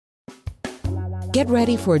Get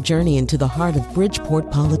ready for a journey into the heart of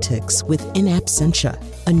Bridgeport politics with In Absentia,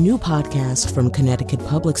 a new podcast from Connecticut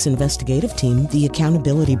Public's investigative team, The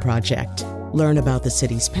Accountability Project. Learn about the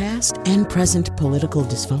city's past and present political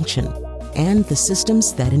dysfunction and the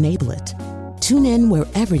systems that enable it. Tune in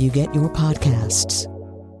wherever you get your podcasts.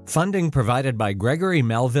 Funding provided by Gregory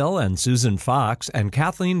Melville and Susan Fox and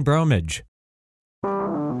Kathleen Bromage.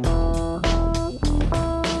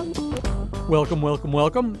 Welcome, welcome,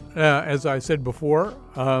 welcome. As I said before,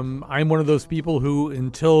 I'm one of those people who,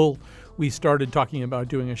 until we started talking about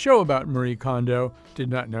doing a show about Marie Kondo, did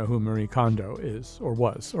not know who Marie Kondo is or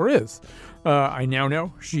was or is. I now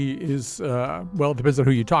know she is, well, it depends on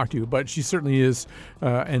who you talk to, but she certainly is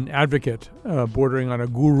an advocate bordering on a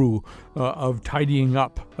guru of tidying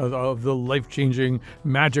up, of the life-changing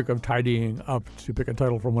magic of tidying up, to pick a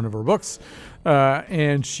title from one of her books.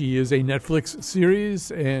 And she is a Netflix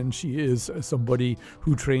series, and she is somebody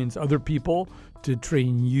who trains other people to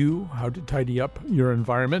train you how to tidy up your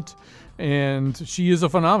environment. And she is a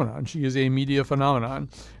phenomenon. She is a media phenomenon.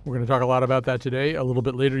 We're going to talk a lot about that today. A little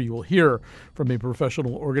bit later, you will hear from a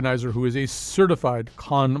professional organizer who is a certified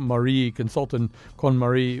KonMari consultant.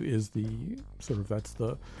 KonMari is that's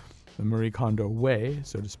the Marie Kondo way,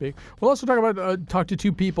 so to speak. We'll also talk to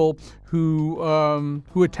two people who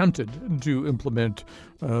attempted to implement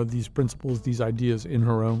these principles, these ideas in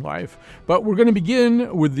her own life. But we're going to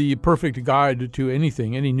begin with the perfect guide to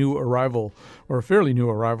anything, any new arrival or fairly new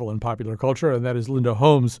arrival in popular culture, and that is Linda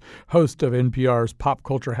Holmes, host of NPR's Pop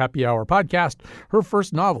Culture Happy Hour podcast. Her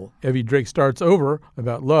first novel, Evie Drake Starts Over,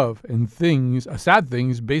 about love and things, sad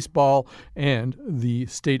things, baseball, and the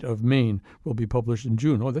state of Maine, will be published in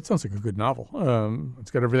June. Oh, that sounds like a good novel.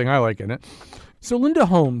 It's got everything I like in it. So Linda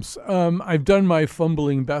Holmes, I've done my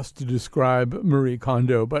fumbling best to describe Marie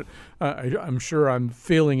Kondo, but I'm sure I'm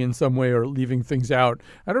failing in some way or leaving things out.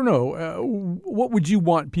 I don't know. What would you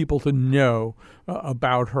want people to know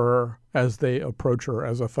about her as they approach her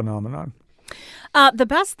as a phenomenon? The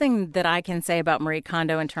best thing that I can say about Marie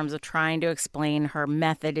Kondo in terms of trying to explain her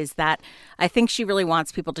method is that I think she really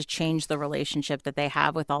wants people to change the relationship that they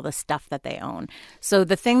have with all the stuff that they own. So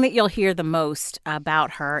the thing that you'll hear the most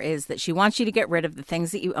about her is that she wants you to get rid of the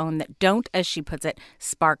things that you own that don't, as she puts it,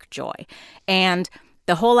 spark joy. And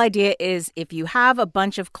the whole idea is if you have a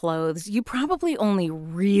bunch of clothes, you probably only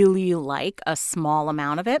really like a small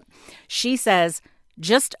amount of it. She says,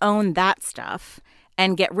 just own that stuff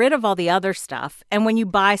and get rid of all the other stuff. And when you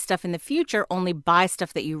buy stuff in the future, only buy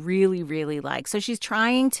stuff that you really, really like. So she's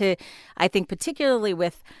trying to, I think, particularly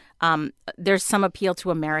with, there's some appeal to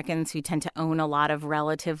Americans who tend to own a lot of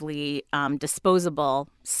relatively disposable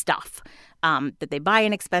stuff that they buy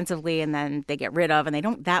inexpensively and then they get rid of and they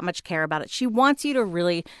don't that much care about it. She wants you to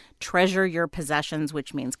really treasure your possessions,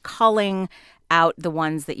 which means culling out the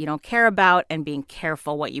ones that you don't care about and being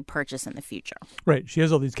careful what you purchase in the future. Right. She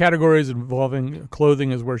has all these categories involving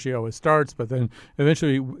clothing is where she always starts, but then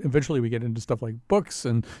eventually we get into stuff like books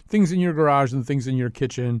and things in your garage and things in your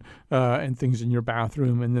kitchen and things in your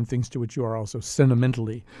bathroom and then things to which you are also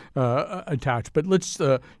sentimentally attached. But let's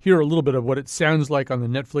hear a little bit of what it sounds like on the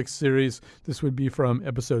Netflix series. This would be from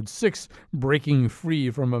episode 6, Breaking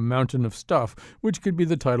Free from a Mountain of Stuff, which could be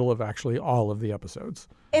the title of actually all of the episodes.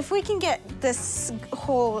 If we can get this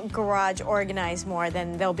whole garage organized more,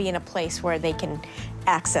 then they'll be in a place where they can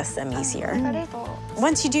access them easier.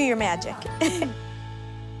 Once you do your magic.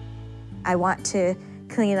 I want to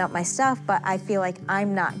clean up my stuff, but I feel like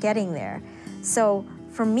I'm not getting there. So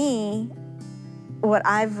for me, what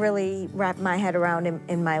I've really wrapped my head around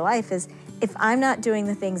in my life is if I'm not doing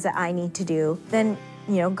the things that I need to do, then,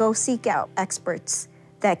 go seek out experts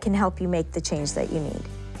that can help you make the change that you need.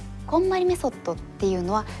 This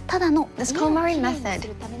KonMari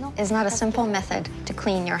method is not a simple method to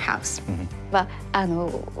clean your house. But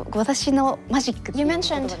you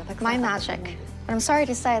mentioned my magic, but I'm sorry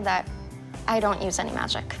to say that I don't use any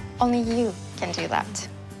magic. Only you can do that.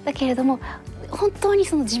 But at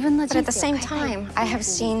the same time, I have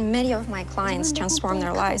seen many of my clients transform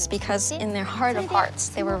their lives because in their heart of hearts,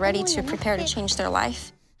 they were ready to prepare to change their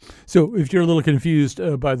life. So if you're a little confused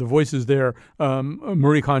by the voices there,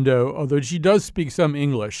 Marie Kondo, although she does speak some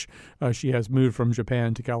English, she has moved from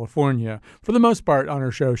Japan to California. For the most part on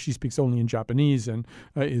her show, she speaks only in Japanese and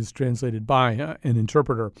is translated by an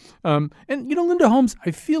interpreter. And, Linda Holmes,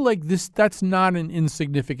 I feel like that's not an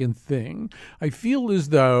insignificant thing. I feel as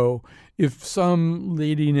though if some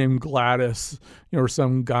lady named Gladys, or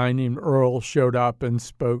some guy named Earl showed up and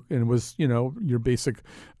spoke and was, your basic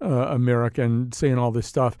American saying all this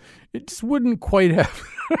stuff, it just wouldn't quite have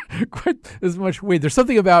quite as much weight. There's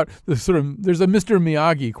something about there's a Mr.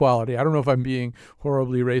 Miyagi quality. I don't know if I'm being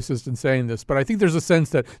horribly racist in saying this, but I think there's a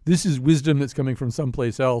sense that this is wisdom that's coming from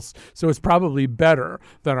someplace else. So it's probably better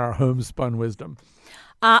than our homespun wisdom.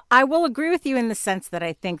 I will agree with you in the sense that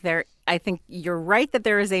I think you're right that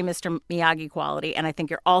there is a Mr. Miyagi quality, and I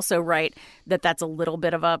think you're also right that that's a little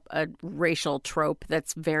bit of a racial trope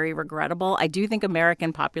that's very regrettable. I do think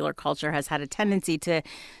American popular culture has had a tendency to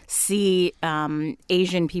see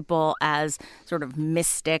Asian people as sort of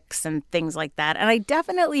mystics and things like that, and I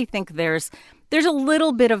definitely think there's a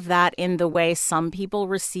little bit of that in the way some people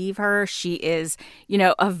receive her. She is,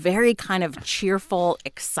 a very kind of cheerful,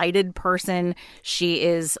 excited person. She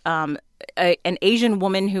is an Asian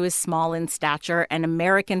woman who is small in stature, and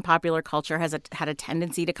American popular culture has had a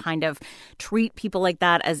tendency to kind of treat people like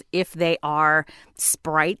that as if they are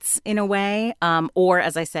sprites in a way, or,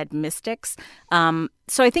 as I said, mystics.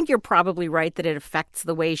 So I think you're probably right that it affects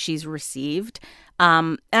the way she's received.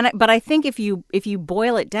 But I think if you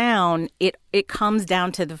boil it down, it comes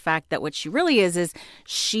down to the fact that what she really is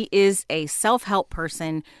she is a self-help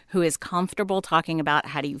person who is comfortable talking about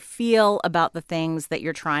how do you feel about the things that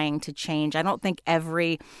you're trying to change. I don't think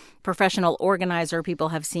every professional organizer people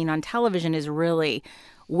have seen on television is really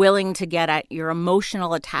willing to get at your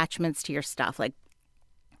emotional attachments to your stuff. Like,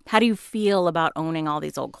 how do you feel about owning all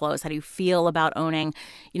these old clothes? How do you feel about owning,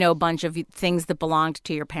 a bunch of things that belonged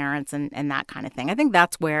to your parents and that kind of thing? I think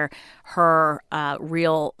that's where her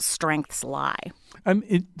real strengths lie.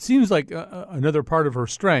 It seems like another part of her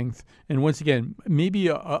strength, and once again, maybe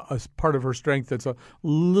a part of her strength that's a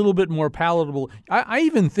little bit more palatable. I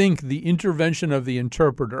even think the intervention of the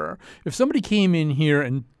interpreter, if somebody came in here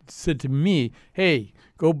and said to me, hey,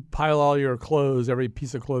 go pile all your clothes, every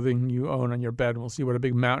piece of clothing you own on your bed, and we'll see what a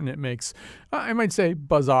big mountain it makes, I might say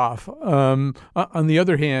buzz off. On the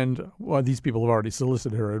other hand, well, these people have already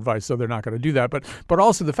solicited her advice, so they're not going to do that. But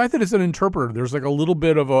also the fact that it's an interpreter, there's like a little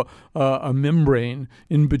bit of a membrane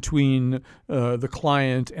in between the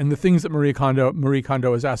client and the things that Marie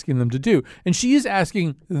Kondo is asking them to do. And she is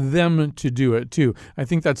asking them to do it, too. I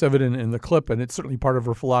think that's evident in the clip, and it's certainly part of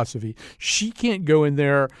her philosophy. She can't go in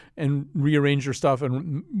there and rearrange her stuff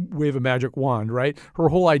and wave a magic wand, right? Her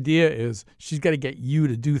whole idea is she's got to get you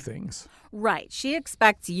to do things. Right. She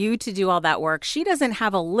expects you to do all that work. She doesn't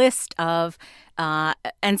have a list of,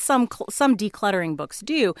 and some decluttering books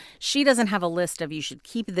do, she doesn't have a list of you should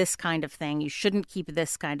keep this kind of thing, you shouldn't keep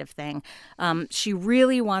this kind of thing. She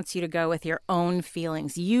really wants you to go with your own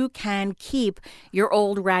feelings. You can keep your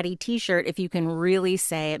old ratty T-shirt if you can really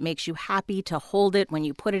say it makes you happy to hold it. When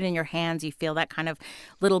you put it in your hands, you feel that kind of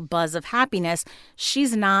little buzz of happiness.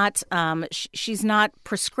 She's not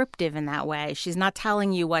prescriptive in that way. She's not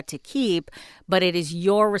telling you what to keep, but it is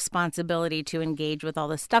your responsibility to engage with all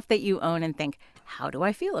the stuff that you own and think, how do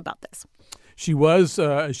I feel about this? She was,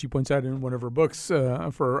 as she points out in one of her books,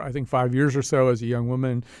 for I think 5 years or so as a young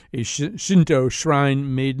woman, a Shinto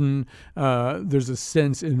shrine maiden. There's a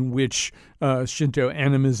sense in which Shinto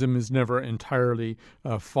animism is never entirely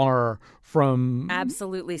far from.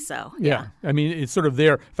 Absolutely so. Yeah. I mean, it's sort of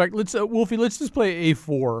there. In fact, Wolfie, let's just play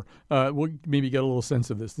A4. We'll maybe get a little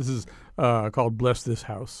sense of this. This is called Bless This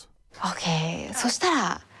House. Okay. そした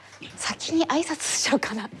ら先に挨拶しちゃおう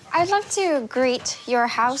かな。I'd love to greet your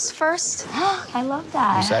house first. I love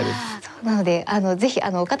that. Excited. なのでぜひ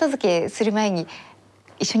お片付けする前に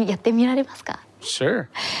一緒にやってみられますか? Sure.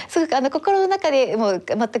 すごく心の中でもう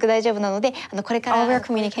全く大丈夫なのでこれから All we're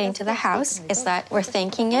communicating to the house is that we're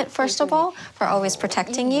thanking it first of all for always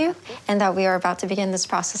protecting you and that we are about to begin this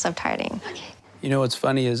process of tidying. You know what's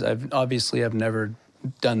funny is I've never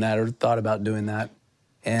done that or thought about doing that.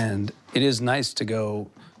 And it is nice to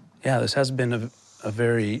go, yeah, this has been a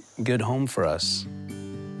very good home for us.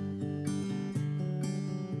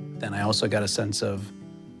 Then I also got a sense of,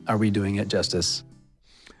 are we doing it justice?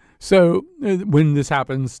 So when this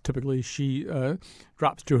happens, typically she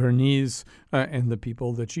drops to her knees and the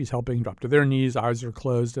people that she's helping drop to their knees, eyes are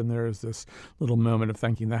closed, and there's this little moment of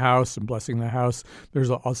thanking the house and blessing the house.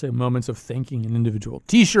 There's also moments of thanking an individual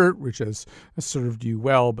T-shirt, which has served you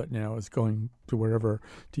well, but now is going to wherever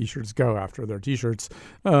T-shirts go after their T-shirts.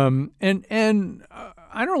 And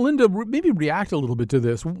I don't know, Linda, maybe react a little bit to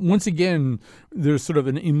this. Once again, there's sort of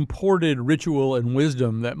an imported ritual and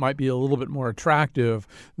wisdom that might be a little bit more attractive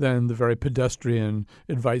than the very pedestrian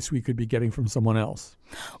advice we could be getting from someone else.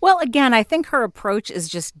 Well, again, I think her approach is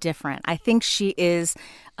just different. I think she is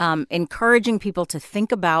encouraging people to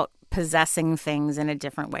think about possessing things in a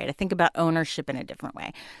different way, to think about ownership in a different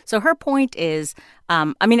way. So her point is,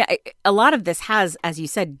 a lot of this has, as you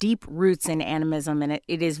said, deep roots in animism, and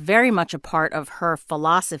it is very much a part of her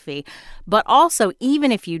philosophy. But also,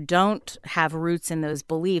 even if you don't have roots in those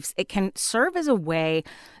beliefs, it can serve as a way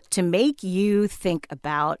to make you think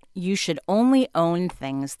about, you should only own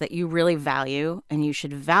things that you really value, and you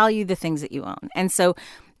should value the things that you own. And so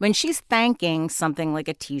when she's thanking something like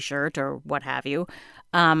a T-shirt or what have you,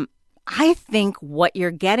 I think what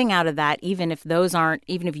you're getting out of that, even if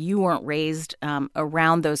you weren't raised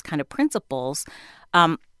around those kind of principles,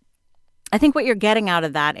 I think what you're getting out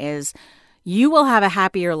of that is you will have a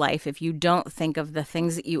happier life if you don't think of the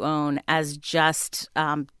things that you own as just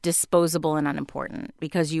disposable and unimportant,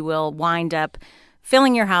 because you will wind up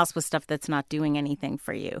filling your house with stuff that's not doing anything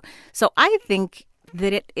for you. So I think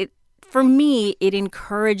that it for me, it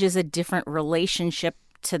encourages a different relationship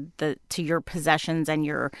to your possessions and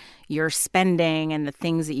your spending and the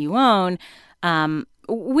things that you own,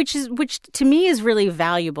 which to me is really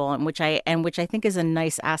valuable, and which I think is a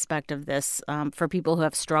nice aspect of this for people who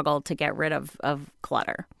have struggled to get rid of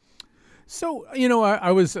clutter. So,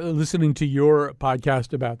 I was listening to your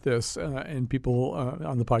podcast about this, and people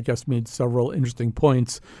on the podcast made several interesting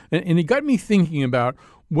points, and it got me thinking about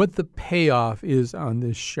what the payoff is on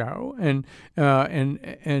this show. And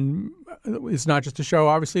it's not just a show.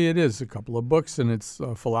 Obviously, it is a couple of books, and it's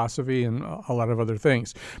philosophy and a lot of other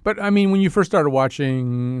things. But, I mean, when you first started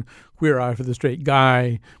watching Queer Eye for the Straight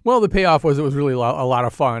Guy, well, the payoff was it was really a lot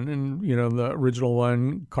of fun. And, the original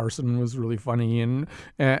one, Carson, was really funny. And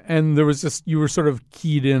there was just, you were sort of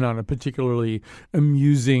keyed in on a particularly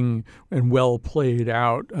amusing and well played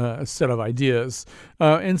out set of ideas.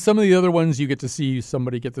 And some of the other ones, you get to see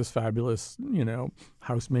somebody get this fabulous,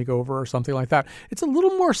 house makeover or something like that. It's a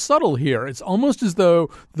little more subtle here. It's almost as though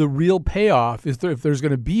the real payoff is if there's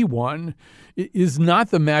going to be one, is not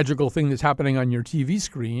the magical thing that's happening on your TV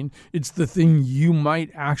screen. It's the thing you might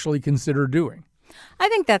actually consider doing. I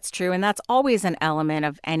think that's true, and that's always an element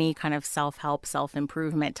of any kind of self-help,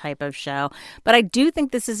 self-improvement type of show. But I do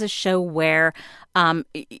think this is a show where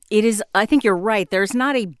it is, I think you're right, there's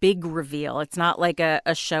not a big reveal. It's not like a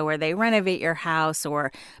show where they renovate your house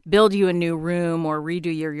or build you a new room or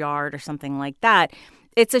redo your yard or something like that.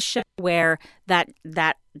 It's a show where that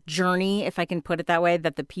journey, if I can put it that way,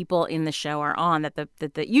 that the people in the show are on,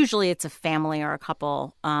 that usually it's a family or a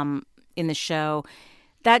couple in the show.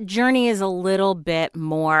 That journey is a little bit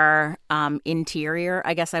more interior,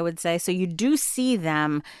 I guess I would say. So you do see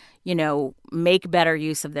them, make better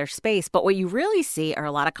use of their space. But what you really see are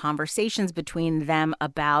a lot of conversations between them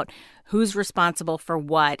about who's responsible for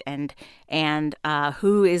what and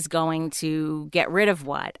who is going to get rid of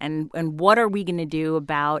what and what are we going to do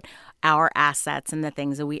about our assets and the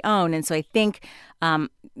things that we own. And so I think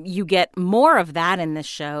you get more of that in this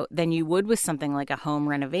show than you would with something like a home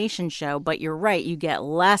renovation show. But you're right, you get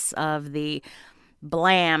less of the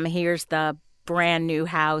blam, here's the brand new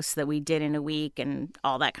house that we did in a week and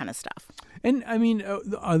all that kind of stuff. And I mean,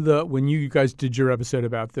 when you guys did your episode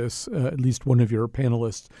about this, at least one of your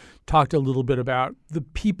panelists talked a little bit about the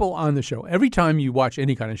people on the show. Every time you watch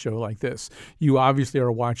any kind of show like this, you obviously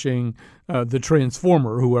are watching the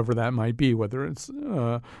transformer, whoever that might be, whether it's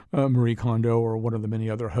Marie Kondo or one of the many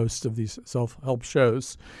other hosts of these self-help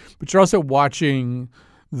shows. But you're also watching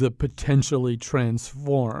the potentially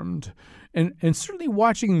transformed. And certainly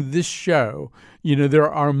watching this show, there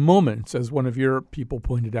are moments, as one of your people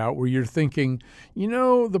pointed out, where you're thinking,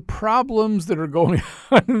 the problems that are going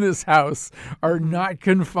on in this house are not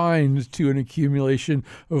confined to an accumulation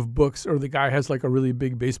of books, or the guy has like a really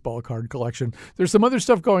big baseball card collection. There's some other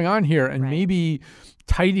stuff going on here, and maybe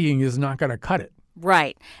tidying is not going to cut it.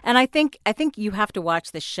 Right. And I think you have to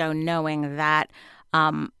watch this show knowing that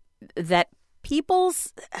that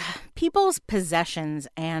people's possessions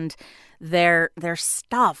and their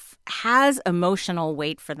stuff has emotional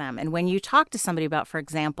weight for them. And when you talk to somebody about, for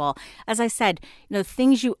example, as I said,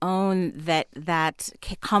 things you own that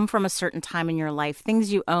come from a certain time in your life,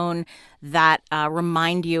 things you own that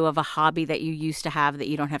remind you of a hobby that you used to have that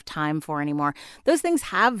you don't have time for anymore, those things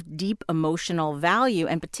have deep emotional value.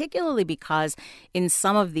 And particularly because in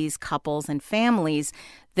some of these couples and families,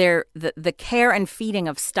 the care and feeding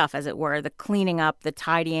of stuff, as it were, the cleaning up, the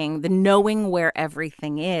tidying, the knowing where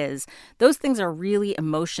everything is, those things are really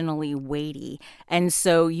emotionally weighty. And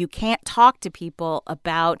so you can't talk to people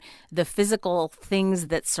about the physical things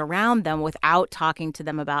that surround them without talking to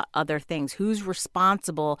them about other things. Who's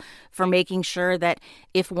responsible for making sure that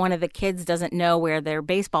if one of the kids doesn't know where their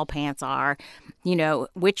baseball pants are,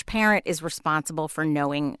 which parent is responsible for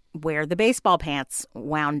knowing where the baseball pants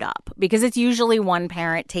wound up, because it's usually one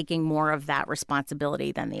parent taking more of that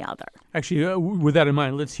responsibility than the other. Actually, with that in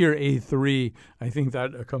mind, let's hear A3. I think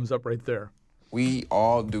that comes up right there. We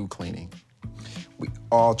all do cleaning. We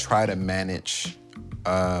all try to manage.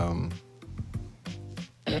 Dad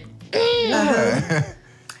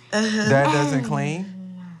doesn't clean.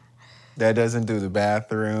 Dad doesn't do the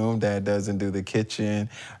bathroom. Dad doesn't do the kitchen.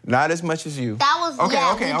 Not as much as you. That was,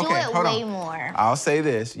 okay. we do it Hold way on. more. I'll say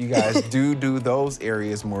this. You guys do those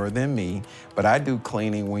areas more than me, but I do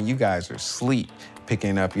cleaning when you guys are asleep.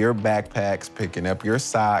 Picking up your backpacks, picking up your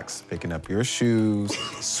socks, picking up your shoes,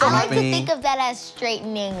 sweeping. I like to think of that as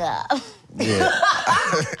straightening up. Yeah,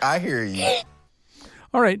 I hear you.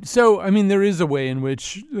 All right. So, I mean, there is a way in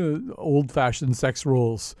which old-fashioned sex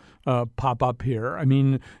roles pop up here. I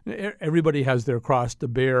mean, everybody has their cross to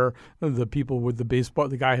bear. The people with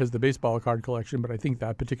the guy has the baseball card collection, but I think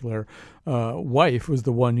that particular wife was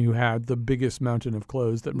the one who had the biggest mountain of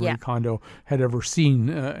clothes that Marie Kondo had ever seen,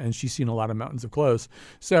 and she's seen a lot of mountains of clothes.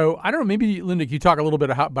 So I don't know, maybe, Linda, can you talk a little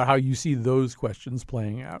bit about how you see those questions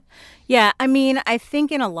playing out? Yeah, I mean, I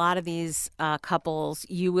think in a lot of these couples,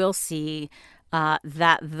 you will see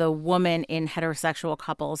that the woman in heterosexual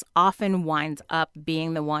couples often winds up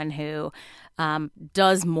being the one who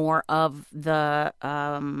does more of the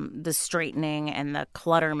straightening and the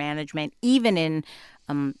clutter management, even in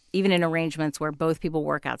arrangements where both people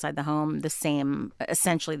work outside the home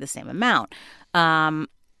essentially the same amount. And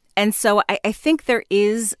so I think there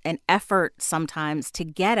is an effort sometimes to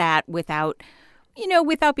get at without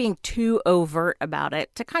being too overt about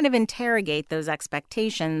it, to kind of interrogate those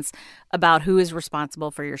expectations about who is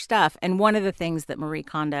responsible for your stuff. And one of the things that Marie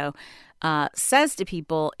Kondo says to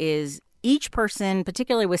people is each person,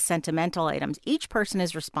 particularly with sentimental items, each person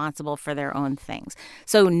is responsible for their own things.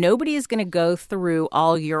 So nobody is going to go through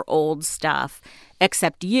all your old stuff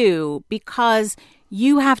except you, because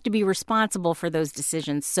you have to be responsible for those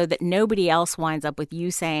decisions so that nobody else winds up with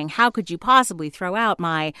you saying, how could you possibly throw out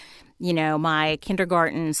my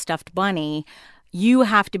kindergarten stuffed bunny? You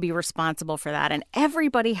have to be responsible for that. And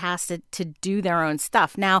everybody has to do their own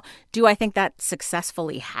stuff. Now, do I think that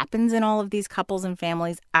successfully happens in all of these couples and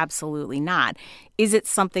families? Absolutely not. Is it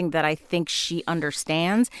something that I think she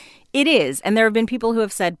understands? It is. And there have been people who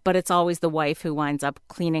have said, but it's always the wife who winds up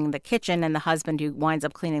cleaning the kitchen and the husband who winds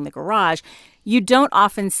up cleaning the garage. You don't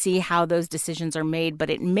often see how those decisions are made, but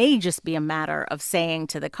it may just be a matter of saying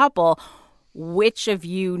to the couple, which of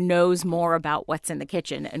you knows more about what's in the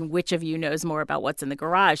kitchen and which of you knows more about what's in the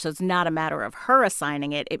garage. So it's not a matter of her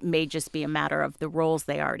assigning it. It may just be a matter of the roles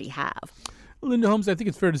they already have. Linda Holmes, I think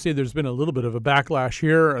it's fair to say there's been a little bit of a backlash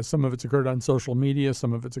here. Some of it's occurred on social media.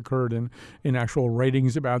 Some of it's occurred in actual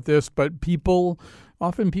writings about this. But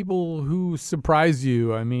often people who surprise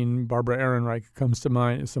you. I mean, Barbara Ehrenreich comes to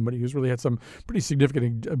mind as somebody who's really had some pretty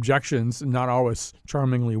significant objections, not always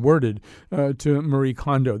charmingly worded, to Marie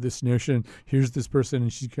Kondo. This notion, here's this person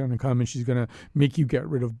and she's going to come and she's going to make you get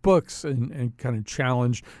rid of books and kind of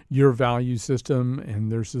challenge your value system.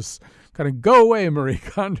 And there's this kind of go away Marie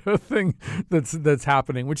Kondo thing that's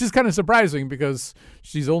happening, which is kind of surprising because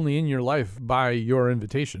she's only in your life by your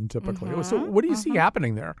invitation typically. Mm-hmm. So what do you see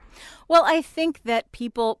happening there? Well, I think that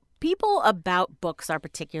people about books are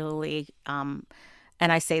particularly, and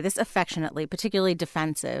I say this affectionately, particularly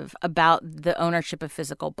defensive about the ownership of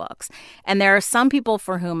physical books. And there are some people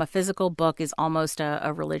for whom a physical book is almost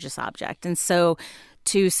a religious object. And so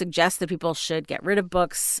to suggest that people should get rid of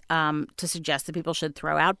books, to suggest that people should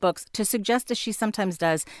throw out books, to suggest, as she sometimes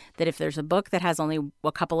does, that if there's a book that has only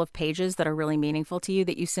a couple of pages that are really meaningful to you,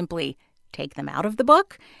 that you simply take them out of the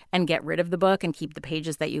book and get rid of the book and keep the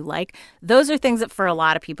pages that you like. Those are things that for a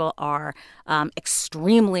lot of people are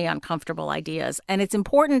extremely uncomfortable ideas. And it's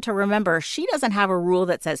important to remember she doesn't have a rule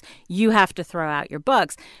that says you have to throw out your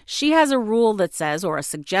books. She has a rule that says, or a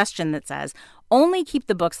suggestion that says, only keep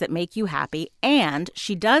the books that make you happy. And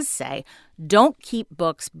she does say, don't keep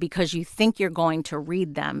books because you think you're going to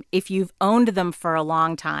read them. If you've owned them for a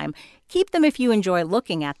long time, keep them if you enjoy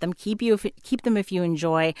looking at them. Keep them if you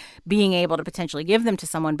enjoy being able to potentially give them to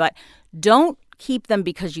someone. But don't keep them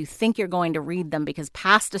because you think you're going to read them, because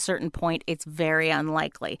past a certain point, it's very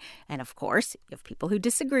unlikely. And of course, you have people who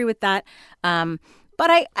disagree with that. But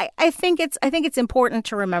I think it's important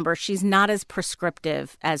to remember she's not as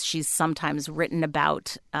prescriptive as she's sometimes written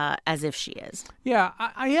about as if she is. Yeah,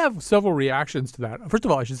 I have several reactions to that. First of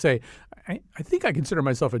all, I should say, I think I consider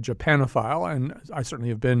myself a Japanophile, and I certainly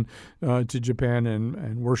have been to Japan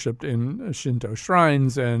and worshipped in Shinto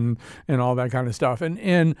shrines and all that kind of stuff.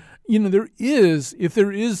 And if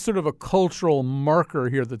there is sort of a cultural marker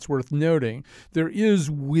here that's worth noting, there is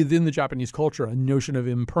within the Japanese culture a notion of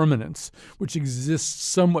impermanence, which exists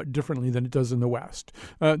somewhat differently than it does in the West.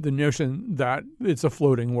 The notion that it's a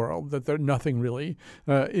floating world, that nothing really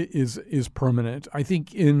is permanent. I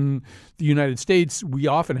think in the United States, we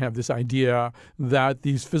often have this idea that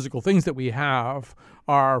these physical things that we have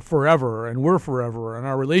are forever and we're forever and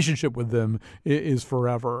our relationship with them is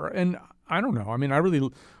forever. And I don't know. I mean, I really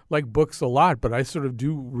like books a lot, but I sort of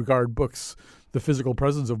do regard books, the physical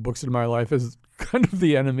presence of books in my life, as kind of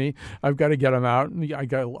the enemy. I've got to get them out. I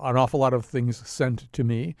got an awful lot of things sent to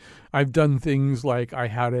me. I've done things like I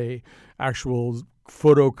had a actual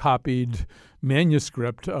photocopied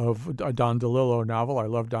manuscript of a Don DeLillo novel. I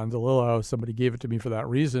love Don DeLillo. Somebody gave it to me for that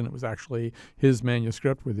reason. It was actually his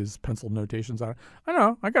manuscript with his pencil notations on it. I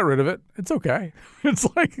know. I got rid of it. It's okay. It's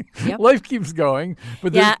like life keeps going.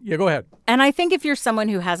 But go ahead. And I think if you're someone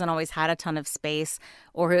who hasn't always had a ton of space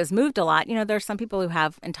or who has moved a lot, there's some people who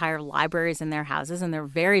have entire libraries in their houses and they're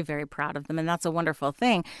very, very proud of them. And that's a wonderful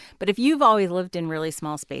thing. But if you've always lived in really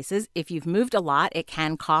small spaces, if you've moved a lot, it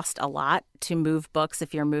can cost a lot to move books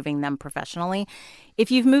if you're moving them professionally. If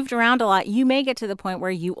you've moved around a lot, you may get to the point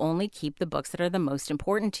where you only keep the books that are the most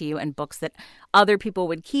important to you, and books that other people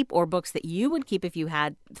would keep or books that you would keep if you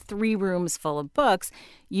had 3 rooms full of books,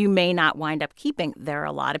 you may not wind up keeping. There are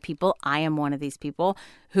a lot of people, I am one of these people,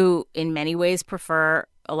 who in many ways prefer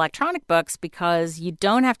electronic books because you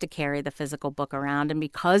don't have to carry the physical book around and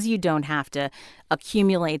because you don't have to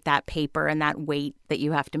accumulate that paper and that weight that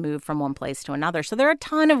you have to move from one place to another. So there are a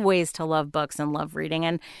ton of ways to love books and love reading.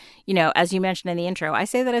 And, as you mentioned in the intro, I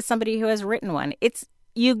say that as somebody who has written one. It's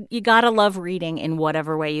you got to love reading in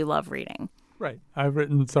whatever way you love reading. Right. I've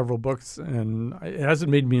written several books, and it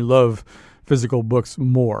hasn't made me love physical books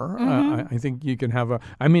more. I think you can have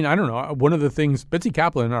I don't know. One of the things, Betsy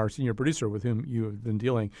Kaplan, our senior producer with whom you have been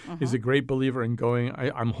dealing, is a great believer in going.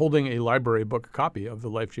 I'm holding a library book copy of The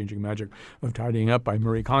Life-Changing Magic of Tidying Up by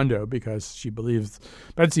Marie Kondo because she believes,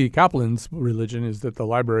 Betsy Kaplan's religion is that the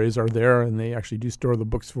libraries are there and they actually do store the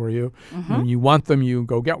books for you. When you want them, you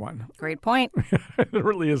go get one. Great point. It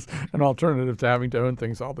really is an alternative to having to own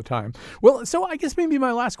things all the time. Well, so I guess maybe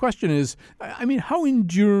my last question is, how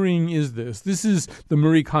enduring is this? This is the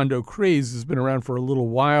Marie Kondo craze has been around for a little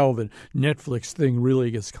while. The Netflix thing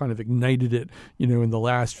really has kind of ignited it, in the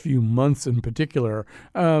last few months in particular.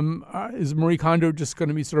 Is Marie Kondo just going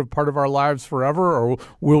to be sort of part of our lives forever, or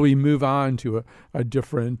will we move on to a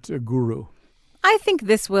different guru? I think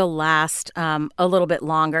this will last a little bit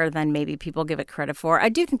longer than maybe people give it credit for. I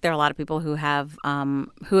do think there are a lot of people who have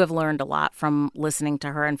learned a lot from listening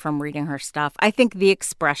to her and from reading her stuff. I think the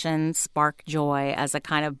expression spark joy as a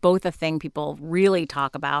kind of both a thing people really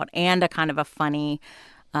talk about and a kind of a funny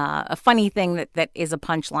thing that is a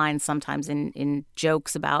punchline sometimes in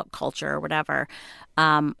jokes about culture or whatever.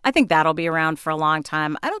 I think that'll be around for a long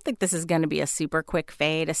time. I don't think this is going to be a super quick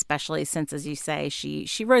fade, especially since, as you say,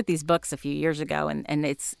 she wrote these books a few years ago, and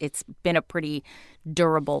it's been a pretty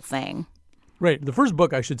durable thing. Right. The first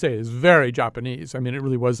book, I should say, is very Japanese. I mean, it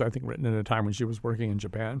really was, I think, written at a time when she was working in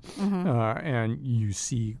Japan. And you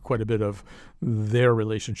see quite a bit of their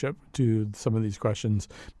relationship to some of these questions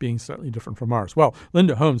being slightly different from ours. Well,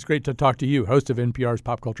 Linda Holmes, great to talk to you, host of NPR's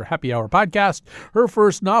Pop Culture Happy Hour podcast. Her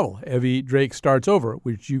first novel, Evie Drake Starts Over,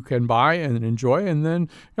 which you can buy and enjoy and then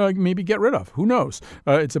maybe get rid of. Who knows?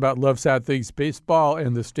 It's about love, sad things, baseball,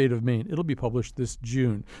 and the state of Maine. It'll be published this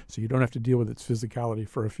June, so you don't have to deal with its physicality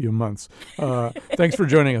for a few months. Thanks for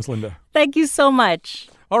joining us, Linda. Thank you so much.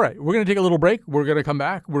 All right, we're going to take a little break. We're going to come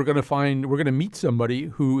back. We're going to meet somebody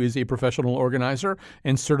who is a professional organizer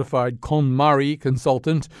and certified KonMari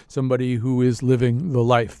consultant, somebody who is living the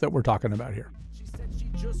life that we're talking about here. She said she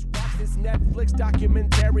just watched this Netflix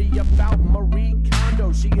documentary about Marie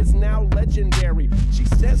Kondo. She is now legendary. She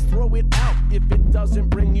says throw it out if it doesn't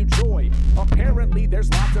bring you joy. Apparently there's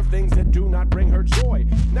lots of things that do not bring her joy.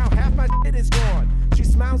 Now half my shit is gone. She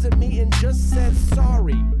smiles at me and just says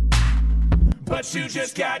sorry. But you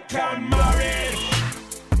just got KonMari.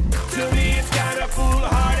 To me it's kinda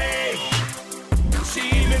foolhardy. She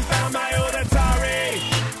even found my old Atari.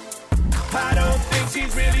 I don't think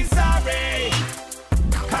she's really sorry.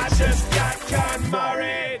 I just got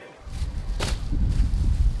KonMari.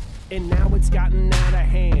 And now it's gotten out of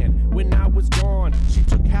hand. When I was gone, she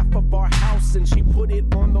took half of our house and she put it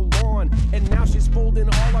on the lawn. And now she's folding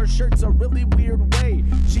all our shirts a really weird way.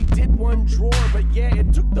 She did one drawer, but yeah,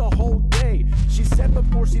 it took the whole day. She said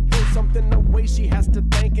before before she throws something away, she has to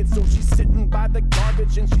thank it. So she's sitting by the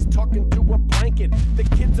garbage and she's talking to a blanket. The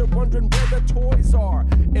kids are wondering where the toys are,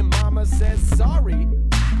 and mama says sorry,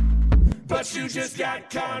 but you just got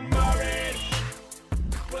conmurred.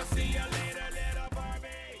 We'll see you later, little Barbie.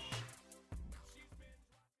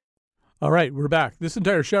 All right, we're back. This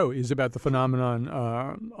entire show is about the phenomenon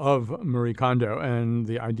of Marie Kondo and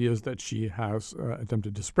the ideas that she has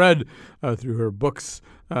attempted to spread through her books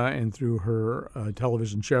and through her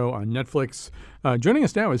television show on Netflix. Joining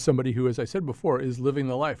us now is somebody who, as I said before, is living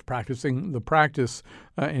the life, practicing the practice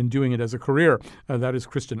and doing it as a career. That is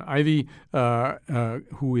Kristen Ivy,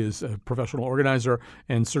 who is a professional organizer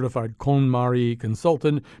and certified KonMari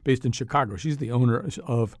consultant based in Chicago. She's the owner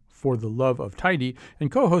of For the Love of Tidy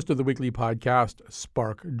and co-host of the weekly podcast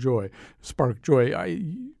Spark Joy. Spark Joy.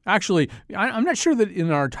 I'm not sure that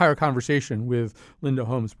in our entire conversation with Linda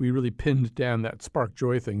Holmes we really pinned down that Spark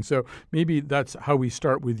Joy thing. So maybe that's how we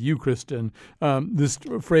start with you, Kristen. This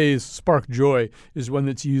phrase Spark Joy is one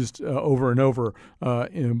that's used over and over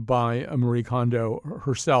by Marie Kondo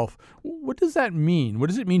herself. What does that mean? What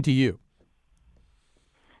does it mean to you?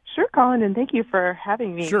 Sure, Colin, and thank you for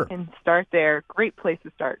having me. Sure. And start there. Great place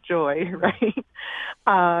to start, joy,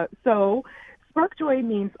 right? So spark joy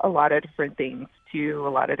means a lot of different things to a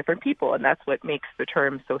lot of different people, and that's what makes the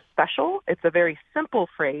term so special. It's a very simple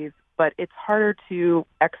phrase, but it's harder to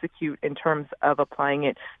execute in terms of applying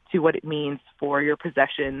it to what it means for your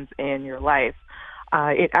possessions and your life.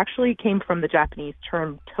 It actually came from the Japanese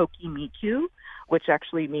term tokimiku, which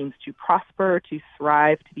actually means to prosper, to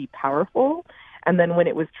thrive, to be powerful. And then when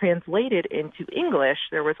it was translated into English,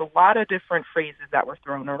 there was a lot of different phrases that were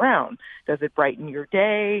thrown around. Does it brighten your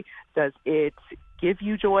day? Does it give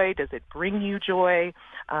you joy? Does it bring you joy?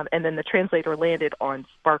 And then the translator landed on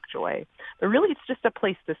spark joy. But really, it's just a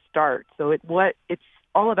place to start. So it's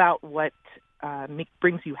all about what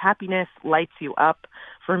brings you happiness, lights you up.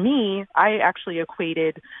 For me, I actually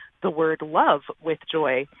equated the word love with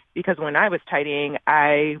joy, because when I was tidying,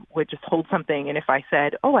 I would just hold something, and if I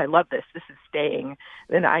said, oh, I love this is staying,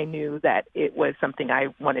 then I knew that it was something I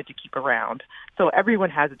wanted to keep around. So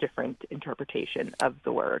everyone has a different interpretation of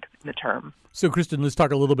the word, the term. So, Kristen, let's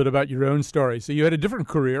talk a little bit about your own story. So you had a different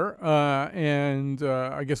career, and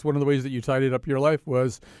I guess one of the ways that you tidied up your life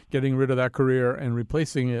was getting rid of that career and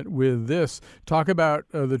replacing it with this. Talk about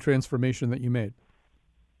the transformation that you made.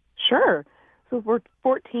 Sure. So for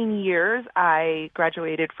 14 years, I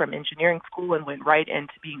graduated from engineering school and went right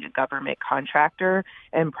into being a government contractor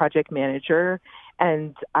and project manager.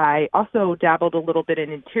 And I also dabbled a little bit in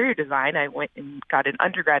interior design. I went and got an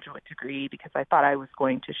undergraduate degree because I thought I was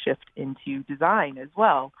going to shift into design as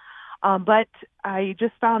well. But I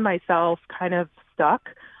just found myself kind of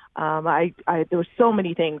stuck. There were so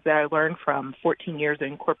many things that I learned from 14 years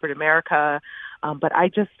in corporate America, but I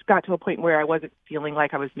just got to a point where I wasn't feeling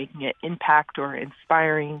like I was making an impact or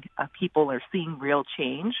inspiring people or seeing real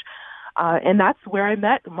change. And that's where I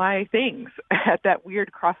met my things at that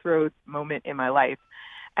weird crossroads moment in my life.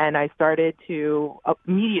 And I started to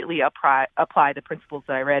immediately apply the principles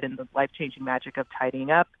that I read in The Life-Changing Magic of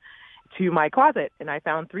Tidying Up to my closet. And I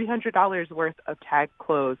found $300 worth of tagged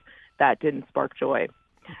clothes that didn't spark joy.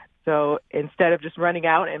 So instead of just running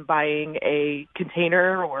out and buying a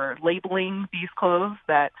container or labeling these clothes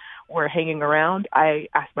that were hanging around, I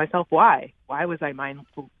asked myself why. Why was I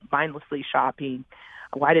mindlessly shopping?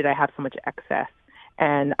 Why did I have so much excess?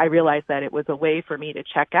 And I realized that it was a way for me to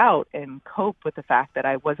check out and cope with the fact that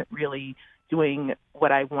I wasn't really doing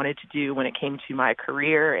what I wanted to do when it came to my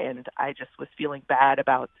career, and I just was feeling bad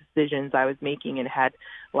about decisions I was making and had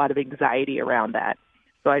a lot of anxiety around that.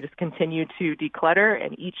 So I just continued to declutter,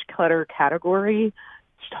 and each clutter category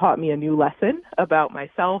taught me a new lesson about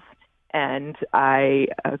myself, and I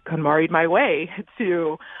KonMari'd my way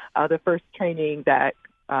to the first training that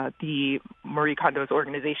the Marie Kondo's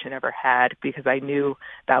organization ever had, because I knew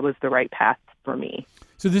that was the right path for me.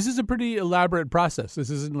 So this is a pretty elaborate process.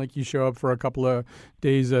 This isn't like you show up for a couple of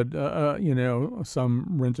days at, some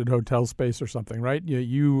rented hotel space or something, right?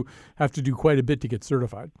 You have to do quite a bit to get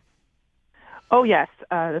certified. Oh, yes.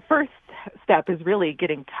 The first step is really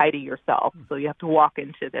getting tidy yourself. So you have to walk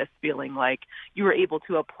into this feeling like you were able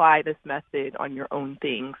to apply this method on your own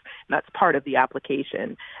things. And that's part of the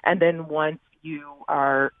application. And then once you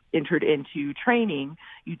are entered into training,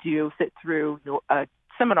 you do sit through a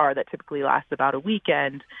seminar that typically lasts about a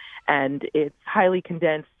weekend. And it's highly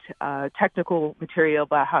condensed technical material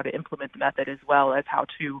about how to implement the method, as well as how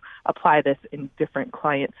to apply this in different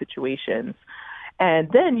client situations.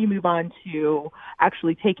 And then you move on to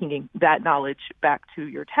actually taking that knowledge back to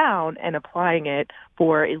your town and applying it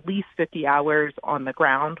for at least 50 hours on the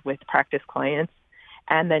ground with practice clients.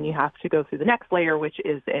 And then you have to go through the next layer, which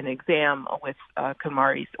is an exam with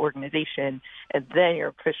KonMari's organization, and then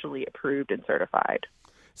you're officially approved and certified.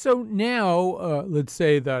 So now, let's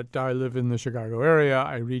say that I live in the Chicago area.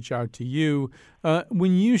 I reach out to you.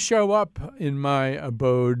 When you show up in my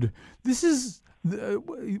abode, this is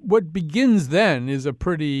what begins then is a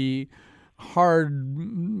pretty hard,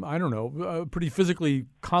 a pretty physically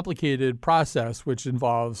complicated process, which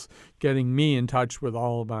involves getting me in touch with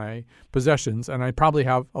all of my possessions. And I probably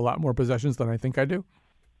have a lot more possessions than I think I do.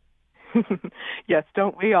 Yes,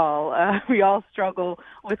 don't we all? We all struggle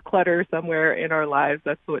with clutter somewhere in our lives.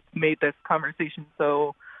 That's what's made this conversation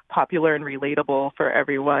so popular and relatable for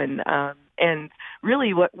everyone. And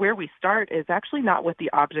really where we start is actually not with the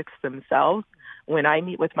objects themselves. When I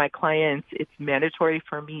meet with my clients, it's mandatory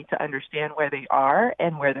for me to understand where they are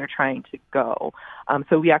and where they're trying to go.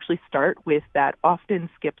 So we actually start with that often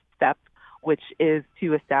skipped step, which is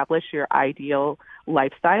to establish your ideal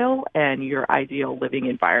lifestyle and your ideal living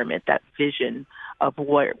environment, that vision of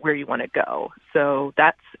where you want to go. So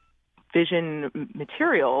that vision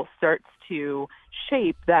material starts to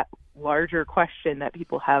shape that larger question that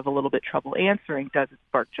people have a little bit trouble answering: does it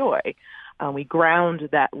spark joy? We ground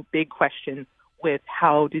that big question with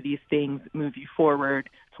how do these things move you forward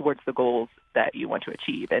towards the goals that you want to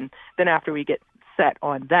achieve. And then after we get set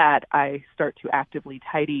on that, I start to actively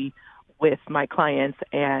tidy with my clients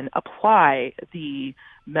and apply the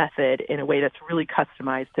method in a way that's really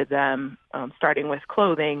customized to them, starting with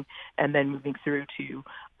clothing and then moving through to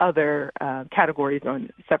other categories on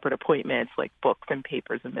separate appointments like books and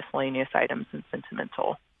papers and miscellaneous items and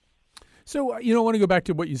sentimental. So, I want to go back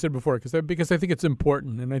to what you said before, because I think it's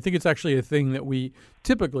important, and I think it's actually a thing that we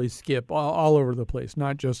typically skip all over the place,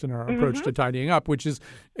 not just in our approach to tidying up, which is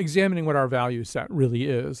examining what our value set really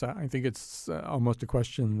is. I think it's almost a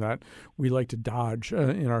question that we like to dodge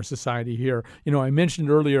in our society here. I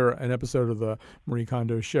mentioned earlier an episode of the Marie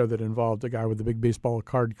Kondo show that involved a guy with a big baseball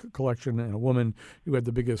card collection and a woman who had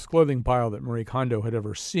the biggest clothing pile that Marie Kondo had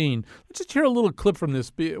ever seen. Let's just hear a little clip from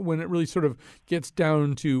this when it really sort of gets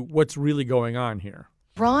down to what's really going on here.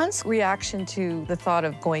 Ron's reaction to the thought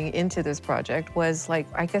of going into this project was like,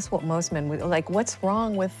 I guess what most men would, like, what's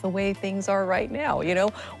wrong with the way things are right now?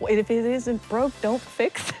 If it isn't broke, don't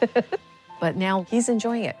fix it. But now he's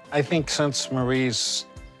enjoying it. I think since Marie's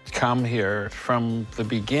come here from the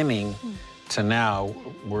beginning to now,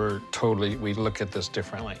 we look at this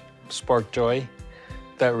differently. Spark joy,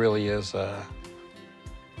 that really is a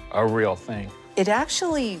real thing. It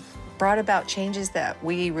actually brought about changes that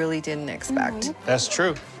we really didn't expect. That's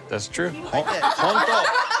true.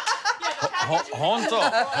 Honto.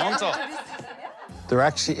 There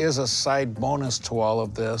actually is a side bonus to all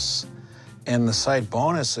of this, and the side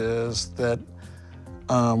bonus is that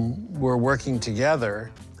we're working together.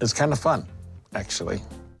 It's kind of fun, actually.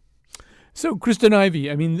 So, Kristen Ivy,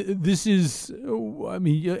 this is,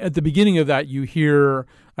 at the beginning of that, you hear,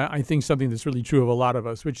 I think, something that's really true of a lot of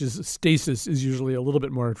us, which is stasis is usually a little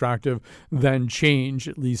bit more attractive than change,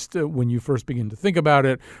 at least when you first begin to think about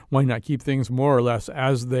it. Why not keep things more or less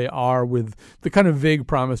as they are, with the kind of vague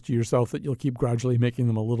promise to yourself that you'll keep gradually making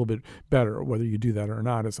them a little bit better? Whether you do that or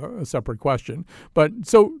not is a separate question. But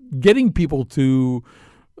so getting people to,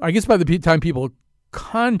 I guess by the time people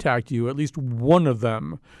contact you, at least one of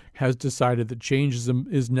them has decided that change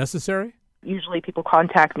is necessary? Usually people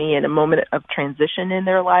contact me in a moment of transition in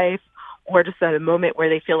their life, or just at a moment where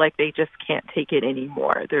they feel like they just can't take it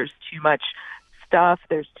anymore. There's too much stuff,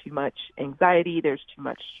 there's too much anxiety, there's too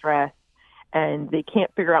much stress, and they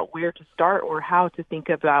can't figure out where to start or how to think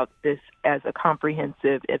about this as a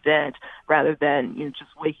comprehensive event, rather than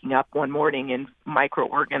just waking up one morning and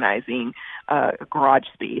micro-organizing a garage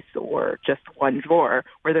space or just one drawer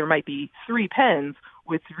where there might be 3 pens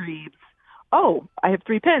which reads, oh, I have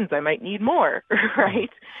 3 pens, I might need more, right?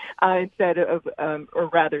 Instead of, or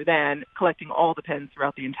rather than collecting all the pens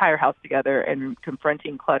throughout the entire house together and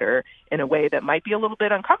confronting clutter in a way that might be a little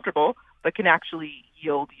bit uncomfortable, but can actually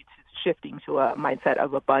yield you to shifting to a mindset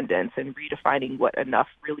of abundance and redefining what enough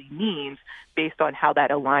really means based on how that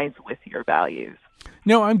aligns with your values.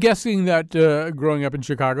 Now, I'm guessing that growing up in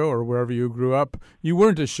Chicago or wherever you grew up, you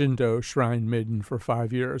weren't a Shinto shrine maiden for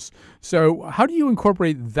 5 years. So how do you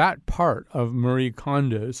incorporate that part of Marie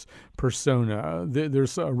Kondo's persona?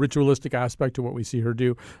 There's a ritualistic aspect to what we see her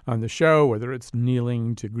do on the show, whether it's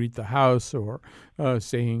kneeling to greet the house or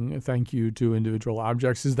saying thank you to individual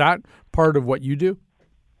objects. Is that part of what you do?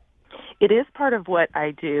 It is part of what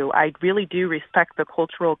I do. I really do respect the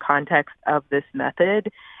cultural context of this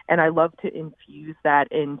method, and I love to infuse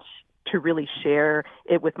that and to really share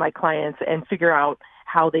it with my clients and figure out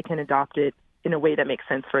how they can adopt it in a way that makes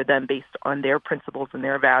sense for them based on their principles and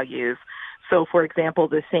their values. So, for example,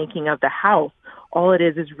 the thanking of the house, all it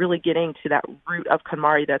is really getting to that root of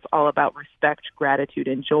KonMari that's all about respect, gratitude,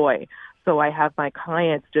 and joy. So I have my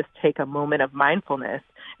clients just take a moment of mindfulness,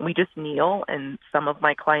 and we just kneel, and some of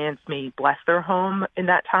my clients may bless their home in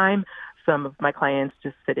that time. Some of my clients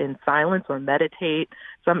just sit in silence or meditate.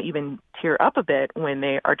 Some even tear up a bit when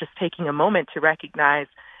they are just taking a moment to recognize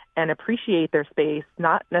and appreciate their space,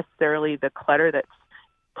 not necessarily the clutter that's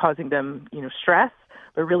causing them, stress,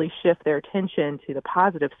 but really shift their attention to the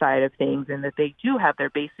positive side of things and that they do have their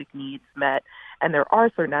basic needs met and there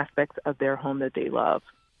are certain aspects of their home that they love.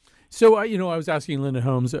 So, I was asking Linda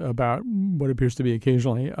Holmes about what appears to be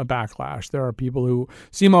occasionally a backlash. There are people who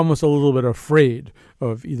seem almost a little bit afraid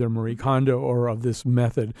of either Marie Kondo or of this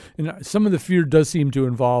method. And some of the fear does seem to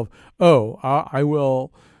involve, I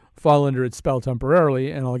will fall under its spell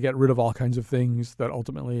temporarily and I'll get rid of all kinds of things that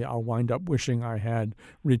ultimately I'll wind up wishing I had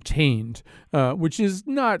retained, which is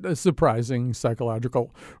not a surprising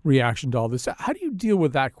psychological reaction to all this. How do you deal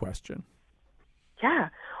with that question? Yeah.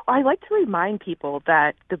 I like to remind people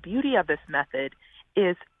that the beauty of this method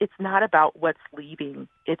is it's not about what's leaving.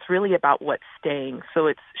 It's really about what's staying. So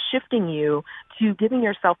it's shifting you to giving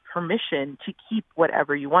yourself permission to keep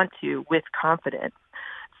whatever you want to with confidence.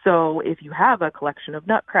 So if you have a collection of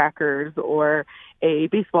nutcrackers or a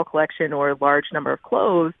baseball collection or a large number of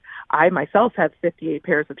clothes, I myself have 58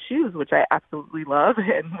 pairs of shoes, which I absolutely love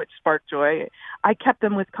and which spark joy. I kept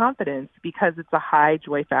them with confidence because it's a high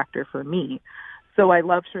joy factor for me. So I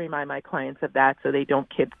love to remind my clients of that so they don't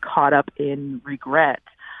get caught up in regret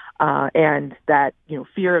and that,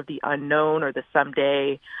 fear of the unknown or the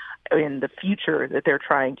someday in the future that they're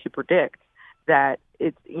trying to predict, that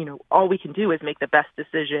it's, all we can do is make the best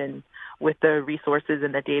decision with the resources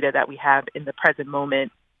and the data that we have in the present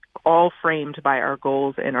moment, all framed by our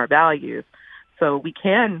goals and our values. So we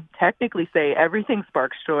can technically say everything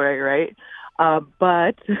sparks joy, right?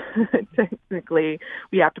 But technically,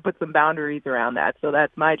 we have to put some boundaries around that. So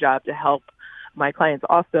that's my job to help my clients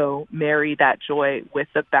also marry that joy with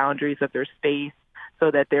the boundaries of their space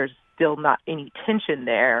so that there's still not any tension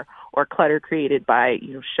there or clutter created by,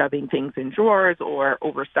 shoving things in drawers or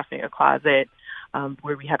overstuffing a closet,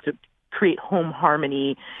 where we have to create home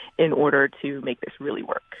harmony in order to make this really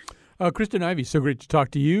work. Kristen Ivy, so great to talk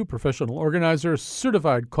to you. Professional organizer,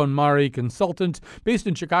 certified KonMari consultant, based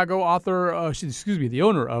in Chicago, the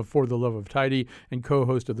owner of For the Love of Tidy and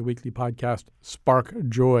co-host of the weekly podcast Spark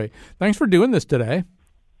Joy. Thanks for doing this today.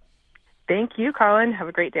 Thank you, Colin. Have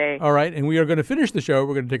a great day. All right, and we are going to finish the show.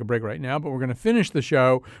 We're going to take a break right now, but we're going to finish the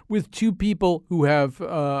show with two people who have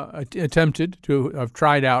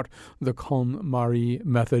tried out the KonMari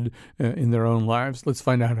method in their own lives. Let's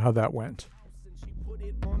find out how that went.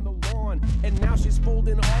 And now she's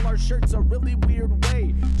folding all our shirts a really weird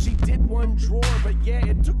way. She did one drawer, but yeah,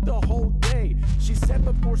 it took the whole day. She said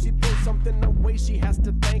before she throws something away, she has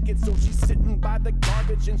to thank it. So she's sitting by the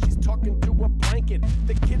garbage and she's talking to a blanket.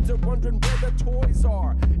 The kids are wondering where the toys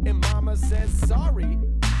are, and mama says sorry,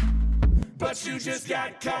 but you just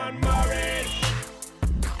got KonMari.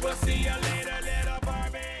 We'll see you later, little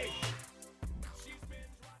Barbie.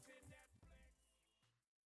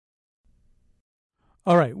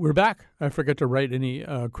 All right, we're back. I forgot to write any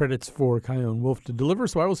credits for Kyone Wolf to deliver,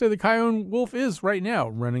 so I will say that Kyone Wolf is right now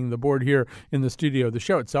running the board here in the studio. The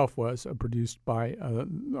show itself was produced by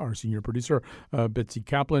our senior producer, Betsy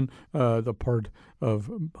Kaplan. The part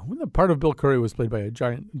of Bill Curry was played by a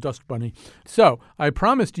giant dust bunny. So I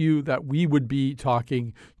promised you that we would be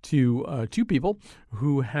talking to two people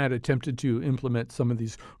who had attempted to implement some of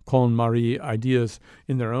these KonMari ideas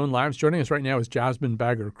in their own lives. Joining us right now is Jasmine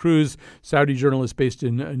Bagger-Cruz, Saudi journalist based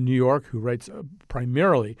in New York, who writes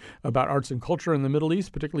primarily about arts and culture in the Middle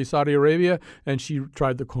East, particularly Saudi Arabia, and she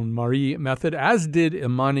tried the KonMari method, as did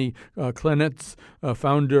Imani Klenetz,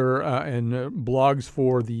 founder and blogs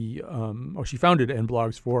for she founded and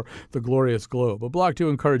blogs for The Glorious Globe, a blog to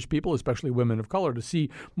encourage people, especially women of color, to see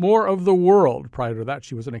more of the world. Prior to that,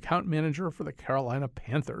 she was an account manager for the Carolina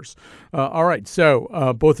Panthers. All right,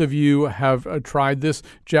 so both of you have tried this.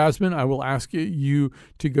 Jasmine, I will ask you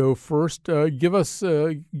to go first. Give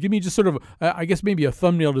me just sort of, I guess maybe a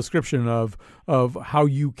thumbnail description of how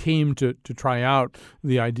you came to try out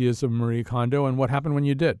the ideas of Marie Kondo and what happened when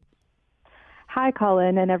you did. Hi,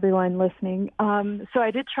 Colin, and everyone listening. So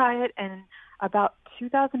I did try it in about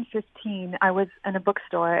 2015. I was in a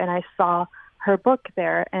bookstore and I saw her book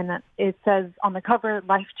there, and it says on the cover,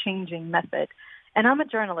 Life-Changing Method. And I'm a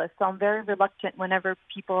journalist, so I'm very reluctant whenever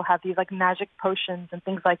people have these like magic potions and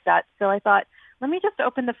things like that. So I thought, let me just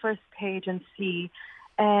open the first page and see.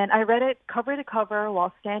 And I read it cover to cover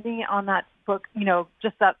while standing on that book,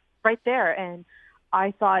 just that right there. And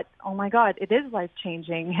I thought, oh my God, it is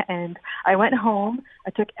life-changing. And I went home.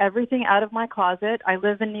 I took everything out of my closet. I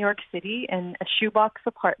live in New York City in a shoebox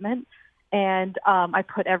apartment. And I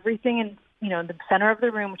put everything in, the center of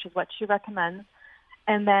the room, which is what she recommends.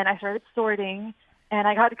 And then I started sorting, and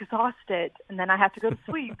I got exhausted. And then I had to go to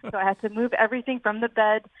sleep. So I had to move everything from the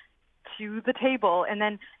bed to the table. And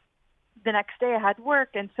then the next day I had work.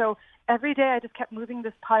 And so every day I just kept moving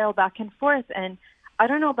this pile back and forth. And I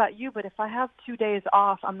don't know about you, but if I have 2 days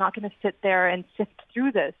off, I'm not going to sit there and sift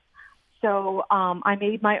through this. So I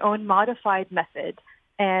made my own modified method,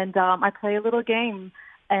 and I play a little game.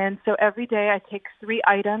 And so every day I take 3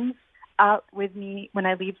 items out with me when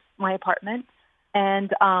I leave my apartment,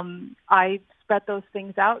 and I spread those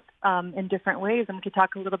things out in different ways. And we could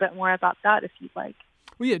talk a little bit more about that if you'd like.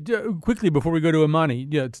 Well, yeah, quickly before we go to Imani,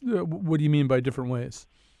 what do you mean by different ways?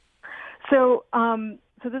 So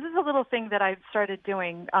this is a little thing that I've started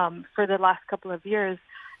doing for the last couple of years,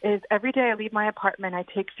 is every day I leave my apartment, I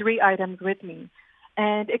take 3 items with me.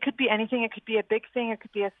 And it could be anything. It could be a big thing. It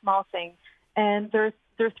could be a small thing. And there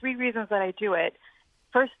are 3 reasons that I do it.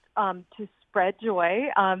 First, to spread joy,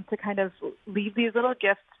 to kind of leave these little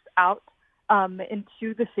gifts out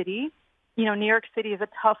into the city. New York City is a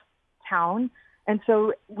tough town, and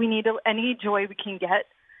so we need any joy we can get.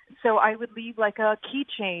 So I would leave like a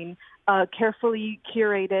keychain, carefully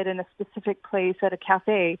curated in a specific place at a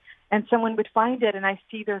cafe, and someone would find it, and I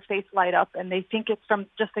see their face light up, and they think it's from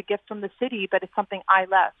just a gift from the city, but it's something I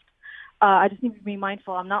left. I just need to be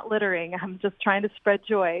mindful. I'm not littering. I'm just trying to spread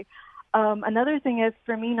joy. Another thing is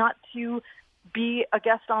for me not to be a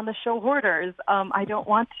guest on the show Hoarders. I don't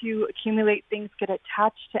want to accumulate things, get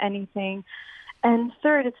attached to anything. And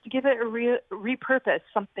third, it's to give it a repurpose,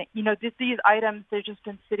 something. These items, they've just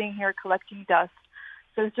been sitting here collecting dust.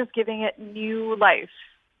 So it's just giving it new life.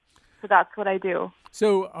 So that's what I do.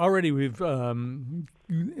 So already we've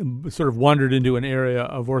sort of wandered into an area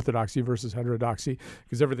of orthodoxy versus heterodoxy,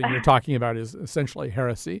 because everything you're talking about is essentially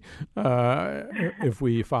heresy if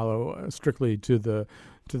we follow strictly to the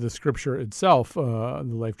scripture itself, the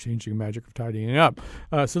life-changing magic of tidying up.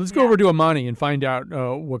 So let's go over to Imani and find out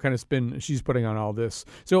what kind of spin she's putting on all this.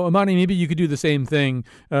 So Imani, maybe you could do the same thing,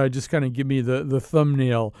 just kind of give me the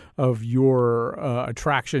thumbnail of your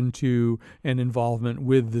attraction to and involvement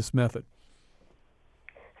with this method.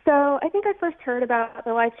 So I think I first heard about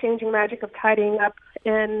the life-changing magic of tidying up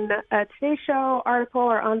in a Today Show article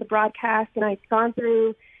or on the broadcast, and I'd gone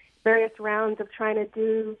through various rounds of trying to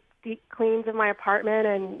do deep cleans of my apartment,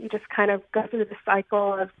 and you just kind of go through the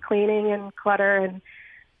cycle of cleaning and clutter, and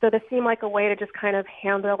so this seemed like a way to just kind of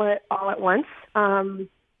handle it all at once.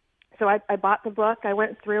 So I bought the book, I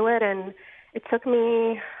went through it, and it took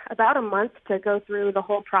me about a month to go through the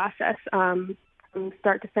whole process from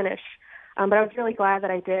start to finish. But I was really glad that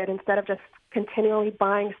I did, instead of just continually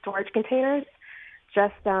buying storage containers,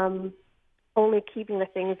 just only keeping the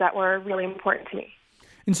things that were really important to me.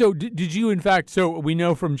 And so did you, in fact, so we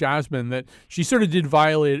know from Jasmine that she sort of did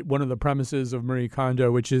violate one of the premises of Marie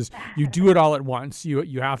Kondo, which is you do it all at once.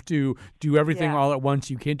 You have to do everything all at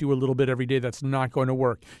once. You can't do a little bit every day. That's not going to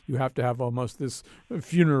work. You have to have almost this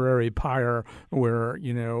funerary pyre where,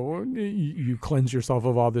 you cleanse yourself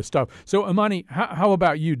of all this stuff. So, Imani, how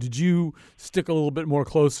about you? Did you stick a little bit more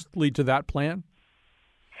closely to that plan?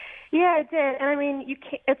 Yeah, I did. And I mean, you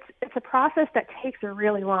can't, it's a process that takes a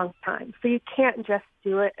really long time. So you can't just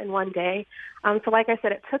do it in one day. So like I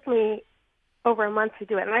said, it took me over a month to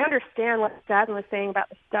do it. And I understand what Jasmine was saying about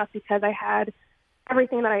the stuff, because I had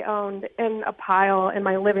everything that I owned in a pile in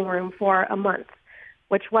my living room for a month,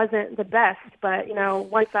 which wasn't the best. But,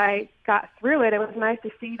 once I got through it, it was nice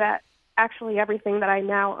to see that actually everything that I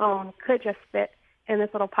now own could just fit in this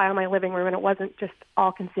little pile in my living room, and it wasn't just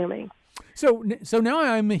all consuming. So now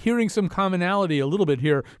I'm hearing some commonality a little bit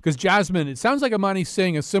here, because Jasmine, it sounds like Imani's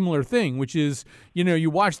saying a similar thing, which is, you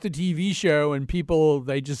watch the TV show and people,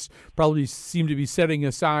 they just probably seem to be setting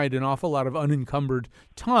aside an awful lot of unencumbered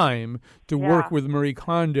time to work with Marie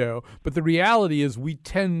Kondo. But the reality is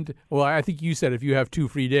I think you said if you have 2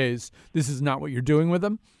 free days, this is not what you're doing with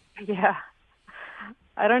them. Yeah.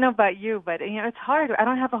 I don't know about you, but it's hard. I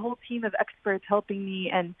don't have a whole team of experts helping me,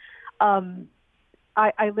 and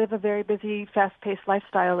I live a very busy, fast-paced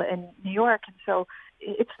lifestyle in New York, and so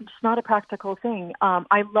it's just not a practical thing.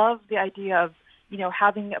 I love the idea of,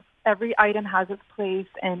 having every item has its place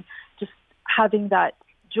and just having that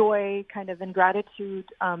joy kind of and gratitude.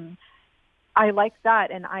 I like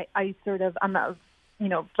that, and like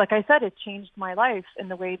I said, it changed my life in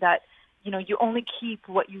the way that, you only keep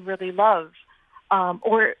what you really love.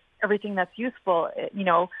 Or everything that's useful,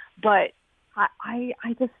 but I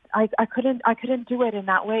couldn't do it in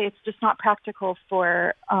that way. It's just not practical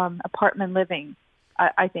for apartment living,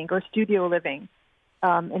 I think, or studio living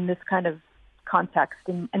in this kind of context.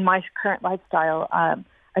 In my current lifestyle,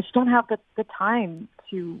 I just don't have the time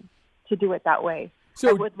to do it that way. So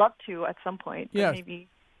I would love to at some point. Yeah. Maybe.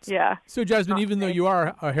 Yeah. So, Jasmine, even though you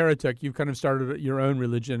are a heretic, you've kind of started your own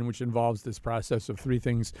religion, which involves this process of 3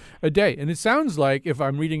 things a day. And it sounds like, if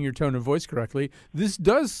I'm reading your tone of voice correctly, this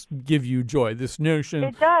does give you joy, this notion.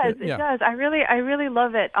 It does. It does. I really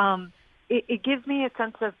love it. It gives me a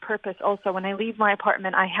sense of purpose also. When I leave my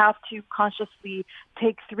apartment, I have to consciously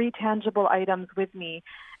take 3 tangible items with me.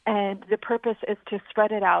 And the purpose is to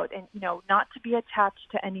spread it out and, not to be attached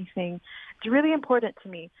to anything. It's really important to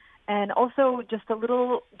me. And also just a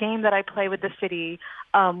little game that I play with the city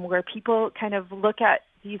where people kind of look at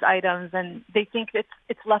these items and they think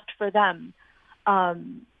it's left for them.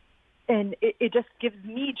 And it just gives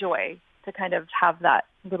me joy to kind of have that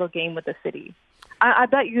little game with the city. I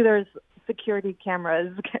bet you there's security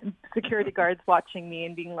cameras, security guards watching me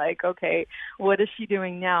and being like, okay, what is she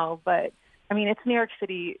doing now? But, I mean, it's New York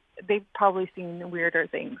City. They've probably seen weirder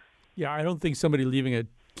things. Yeah, I don't think somebody leaving a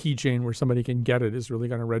keychain where somebody can get it is really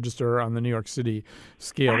going to register on the New York City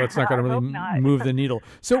scale. That's not going to really move the needle.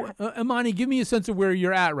 So, Imani, give me a sense of where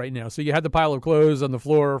you're at right now. So you had the pile of clothes on the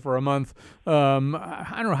floor for a month. I don't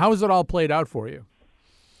know. How has it all played out for you?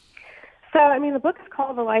 So, I mean, the book is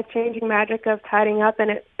called The Life-Changing Magic of Tidying Up, and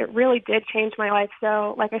it really did change my life.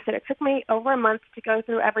 So, like I said, it took me over a month to go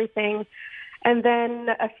through everything. And then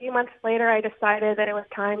a few months later, I decided that it was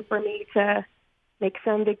time for me to make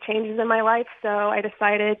some big changes in my life. So I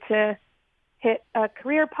decided to hit a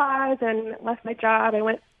career pause and left my job. I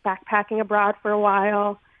went backpacking abroad for a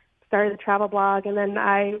while, started a travel blog, and then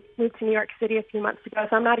I moved to New York City a few months ago.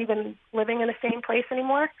 So I'm not even living in the same place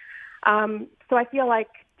anymore. So I feel like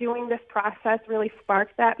doing this process really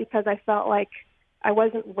sparked that because I felt like I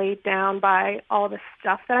wasn't weighed down by all the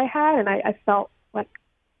stuff that I had, and I felt like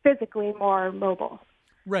physically more mobile.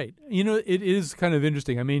 Right. It is kind of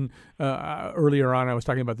interesting. I mean, earlier on, I was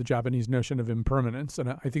talking about the Japanese notion of impermanence.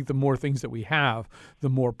 And I think the more things that we have, the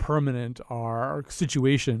more permanent our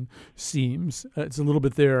situation seems. It's a little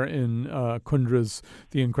bit there in Kundra's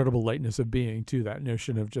The Incredible Lightness of Being, too, that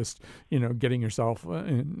notion of just, getting yourself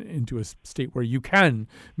into a state where you can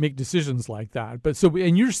make decisions like that. But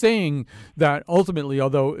and you're saying that ultimately,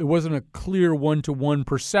 although it wasn't a clear one-to-one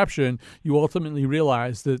perception, you ultimately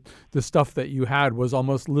realized that the stuff that you had was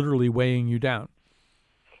almost literally weighing you down.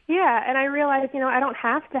 Yeah, and I realized, I don't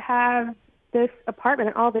have to have this apartment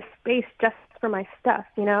and all this space just for my stuff,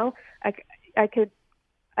 I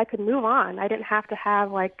could move on. I didn't have to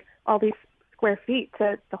have like all these square feet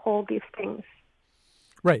to hold these things.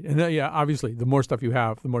 Right. And obviously, the more stuff you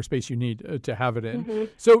have, the more space you need to have it in.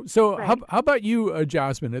 Mm-hmm. So right. how about you,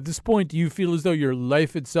 Jasmine? At this point, do you feel as though your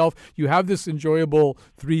life itself, you have this enjoyable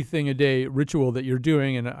 3-thing-a-day ritual that you're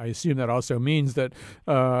doing, and I assume that also means that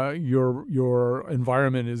your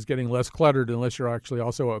environment is getting less cluttered unless you're actually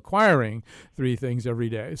also acquiring 3 things every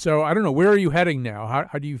day. So I don't know, where are you heading now?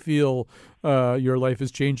 How do you feel your life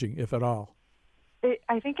is changing, if at all?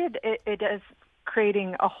 I think it is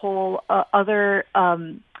creating a whole other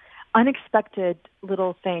unexpected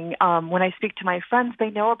little thing. When I speak to my friends, they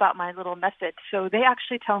know about my little method. So they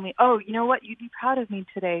actually tell me, oh, you know what? You'd be proud of me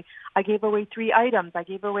today. I gave away 3 items. I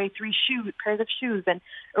gave away 3 pairs of shoes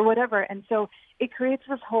or whatever. And so it creates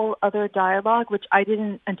this whole other dialogue, which I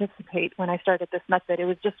didn't anticipate when I started this method. It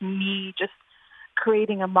was just me just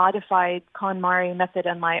creating a modified KonMari method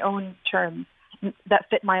on my own terms that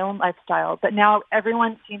fit my own lifestyle. But now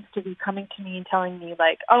everyone seems to be coming to me and telling me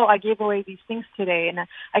like, oh, I gave away these things today and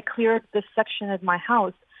I cleared this section of my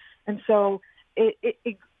house. And so it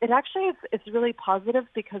actually is really positive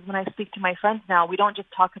because when I speak to my friends now, we don't just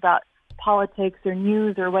talk about politics or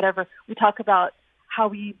news or whatever. We talk about how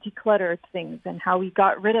we decluttered things and how we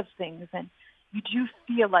got rid of things. And you do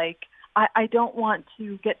feel like I don't want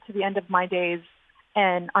to get to the end of my days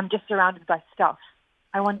and I'm just surrounded by stuff.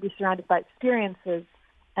 I want to be surrounded by experiences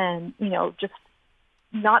and, just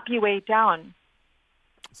not be weighed down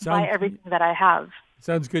by everything that I have.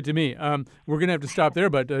 Sounds good to me. We're going to have to stop there,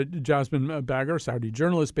 but Jasmine Bagger, Saudi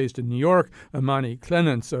journalist based in New York, Imani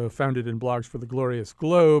Clements, founded in Blogs for the Glorious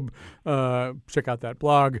Globe. Check out that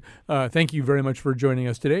blog. Thank you very much for joining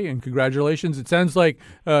us today, and congratulations. It sounds like,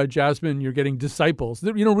 Jasmine, you're getting disciples.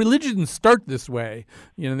 Religions start this way.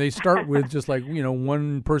 They start with just like,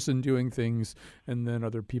 one person doing things, and then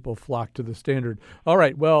other people flock to the standard. All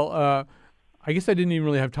right, well, I guess I didn't even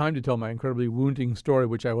really have time to tell my incredibly wounding story,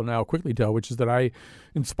 which I will now quickly tell, which is that I,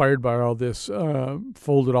 inspired by all this,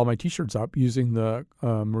 folded all my T-shirts up using the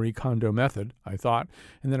Marie Kondo method, I thought.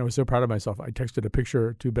 And then I was so proud of myself, I texted a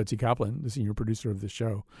picture to Betsy Kaplan, the senior producer of this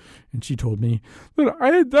show, and she told me that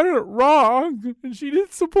I had done it wrong, and she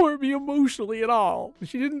didn't support me emotionally at all.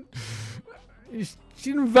 She didn't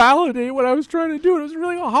validate what I was trying to do. It was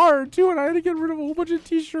really hard, too, and I had to get rid of a whole bunch of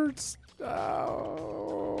T-shirts.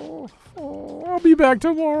 I'll be back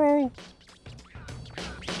tomorrow.